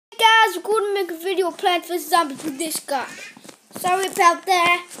guys, we're going to make a video of Plants vs Zombies with this guy. Sorry about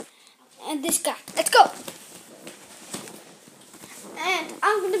that. And this guy. Let's go. And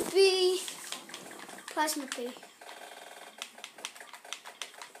I'm going to be Plasma P.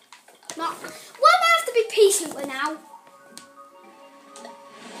 No. Well, I have to be peaceful now.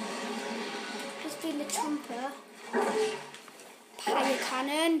 Just being the trumper. Fire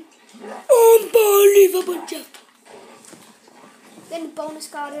cannon. Unbelievable jump. Then the bonus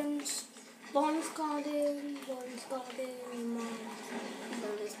gardens. Bonus garden. Bonus garden.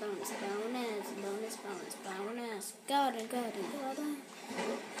 Bonus, bonus, bonus. Bonus, bonus, bonus. Garden, garden, garden.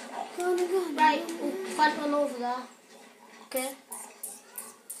 Garden, garden. Right, we'll plant one over there. Okay.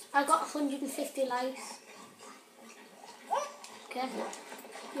 I got 150 likes. Okay.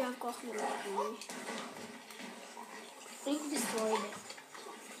 Yeah, I've got 100. You've destroyed it.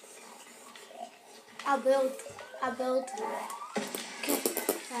 I'll build.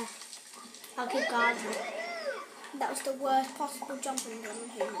 Okay. I'll keep guard. That was the worst possible jumping gun in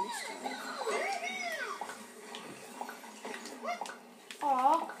human history.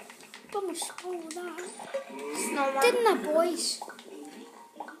 Aw, don't spoil that. Snowman. Didn't I, boys?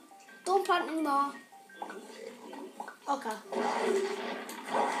 Don't plant anymore. Okay.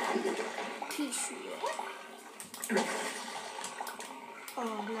 Peace.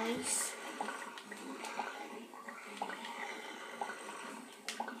 Oh, nice.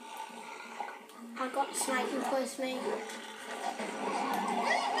 I got sniping close to me.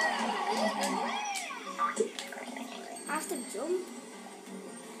 I have to jump.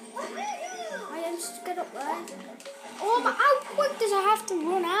 I am just get up there. Oh, but how quick does I have to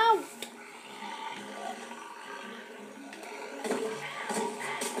run out?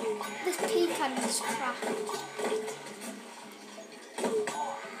 This pecan is crap.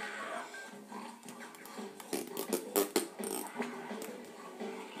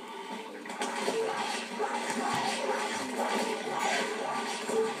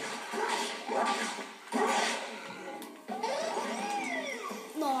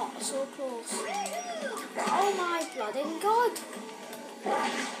 Not so close. Oh my bloody god.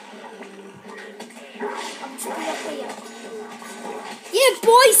 I'm just going up here. Yeah,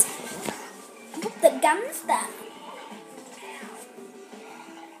 boys! Put the guns down.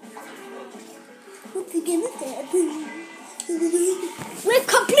 Put the guns down. We've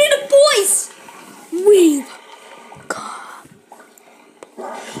completed, boys! We've come.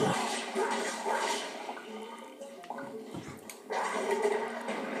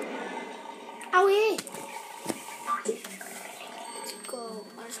 Oh yeah. Let's go.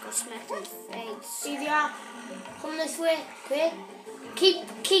 I'll just go smack him in the face. Evia, come this way, okay?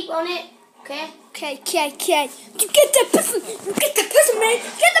 Keep on it, okay? Okay. You get the pistol! You get the pistol, man!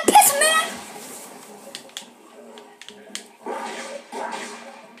 Get the pistol, man!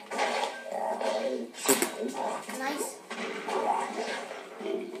 Nice.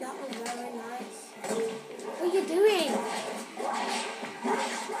 That was very nice. What are you doing?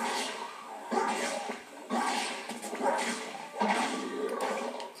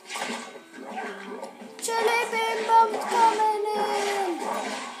 Chili bean bombs coming in!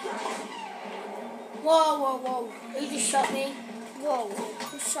 Whoa. You just shot me. Whoa,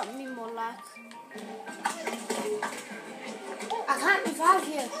 you shot me more like. I can't revive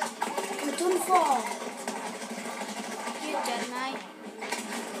you. You're done for. You're dead, mate.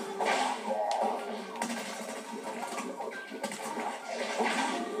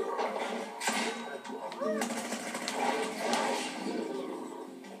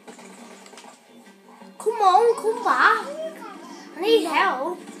 Come on, come back. I need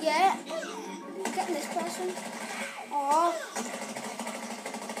help. Yeah. Getting this person. Oh.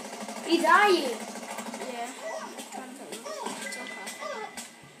 He's dying. Yeah. It's okay.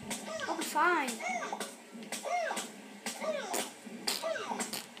 I'll be fine.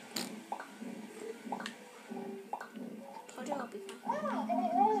 Told you I'll be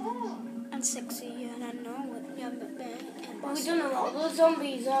fine. I'm sexy and I know what you're We don't know what those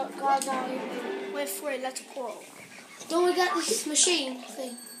zombies are. Guys are. We're free, let's go. Don't we get this machine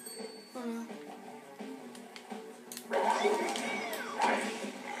thing? Oh no.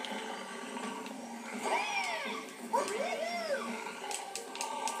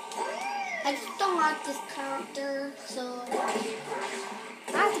 I just don't like this character, so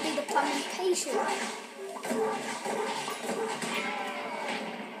I have to be the plumbing patient. I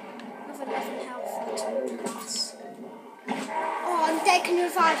have 11 health. Lots. Oh, I'm dead. Can you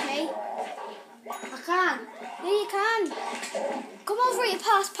revive me? I can't. Yeah, you can. Come over here.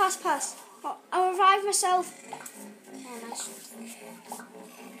 Pass. Oh, I'll revive myself. Oh, nice. Thanks.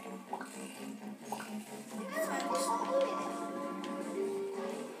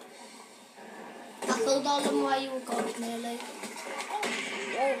 killed all of them while you were gone nearly.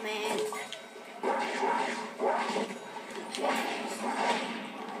 Oh man.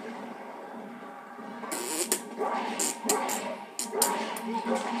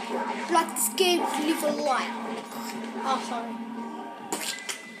 Like this game, leave a like. Oh, sorry.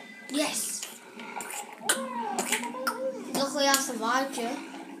 Yes. Luckily I survived you.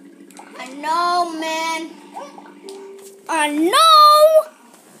 I know, man. I know.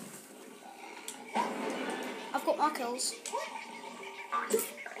 I've got my kills.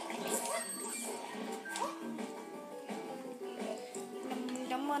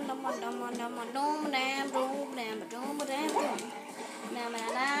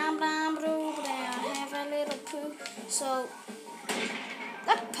 I have a little poo. So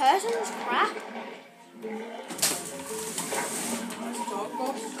that person's crap.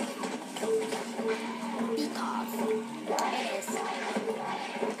 Because it is.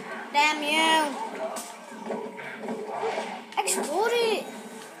 Damn you! Explode it!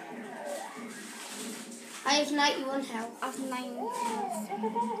 I have 91 health. I have 9 health.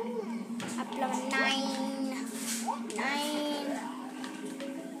 I blow 9. 9.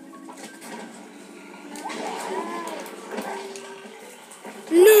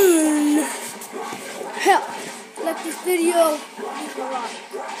 Learn! Help! Like this video. Leave a like.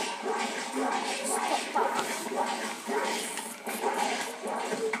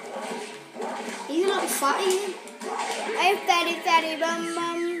 He's not fighting. Hey, fatty, bum,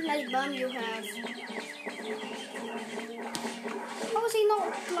 bum. Nice bum you have. How is he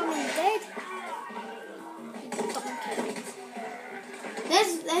not blooming dead?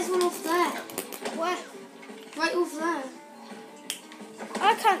 There's one off there. Where? Right over there.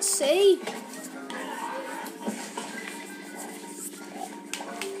 I can't see.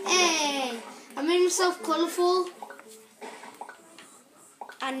 Hey, I made myself colourful.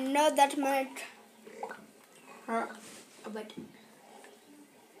 I know that might hurt a bit.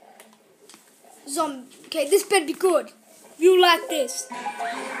 Zombie. Okay, this better be good. You like this?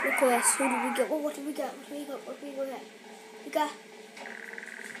 Look at us. Who do we get? What do we got? What do we got? We got.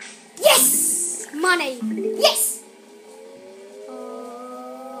 Yes! Money. Yes!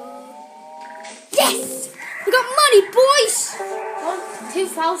 Yes! We got money, boys!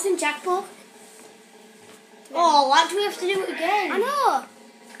 2,000 jackpot. Oh, why do we have to do it again? I know.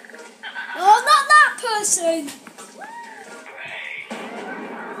 Oh, not that person.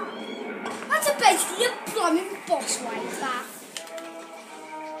 That's a basically a plumbing boss right there.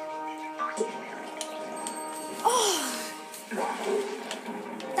 Oh,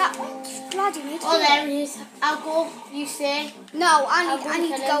 that bloody idiot. Oh, there he is. I'll go. You stay. No, I I'll need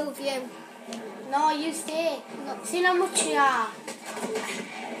go to kill go him. with you. No, you stay. No. See how much you are.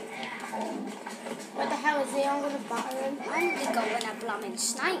 What the hell is he? I'm going to batter him. I need to go in a blooming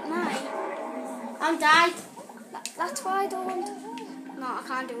snipe, mate. I'm died. That's why I don't. No, I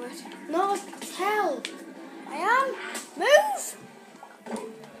can't do it. No, hell. I am. Move.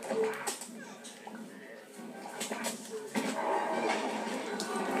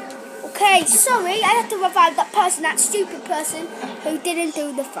 Okay, sorry, I have to revive that person, that stupid person who didn't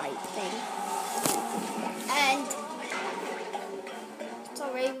do the fight thing. And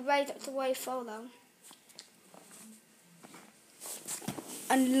sorry, we waited to wait for them.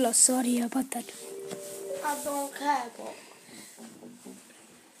 I'm sorry about that. I don't care, but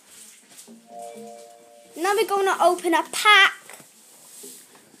Now we're going to open a pack.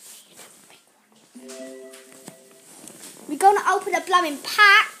 We're going to open a blooming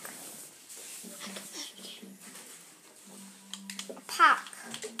pack. A pack.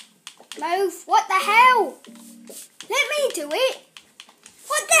 Move. What the hell? Let me do it.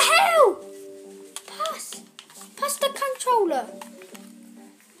 What the hell? Pass. Pass the controller.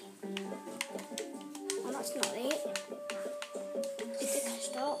 Oh, that's not it. Is it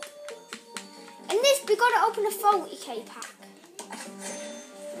stop? And this, we got to open a 40k pack.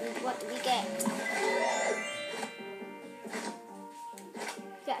 What do we get?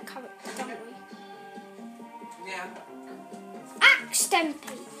 Get a carrot, don't we? Yeah. Axe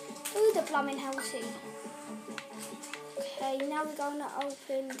Stampy. Ooh, the blooming healthy. Okay, now we're going to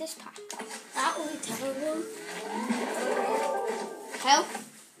open this pack. that will be terrible. Help.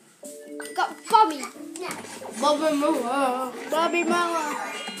 We got Bobby. Bobby Moore. Bobby Mower.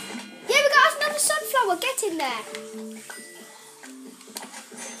 Yeah, we got another sunflower. Get in there.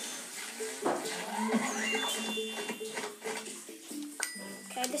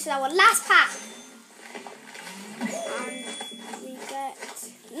 Okay, this is our last pack. And we get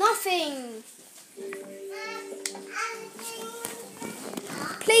nothing.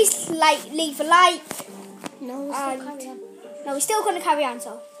 Please leave a like. No, we're still carrying on. No, we're still going to carry on,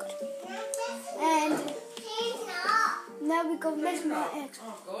 so good. And now we go mesmerize.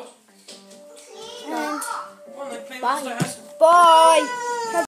 Oh, good. And Come on, then, clean bye. upstairs. Bye.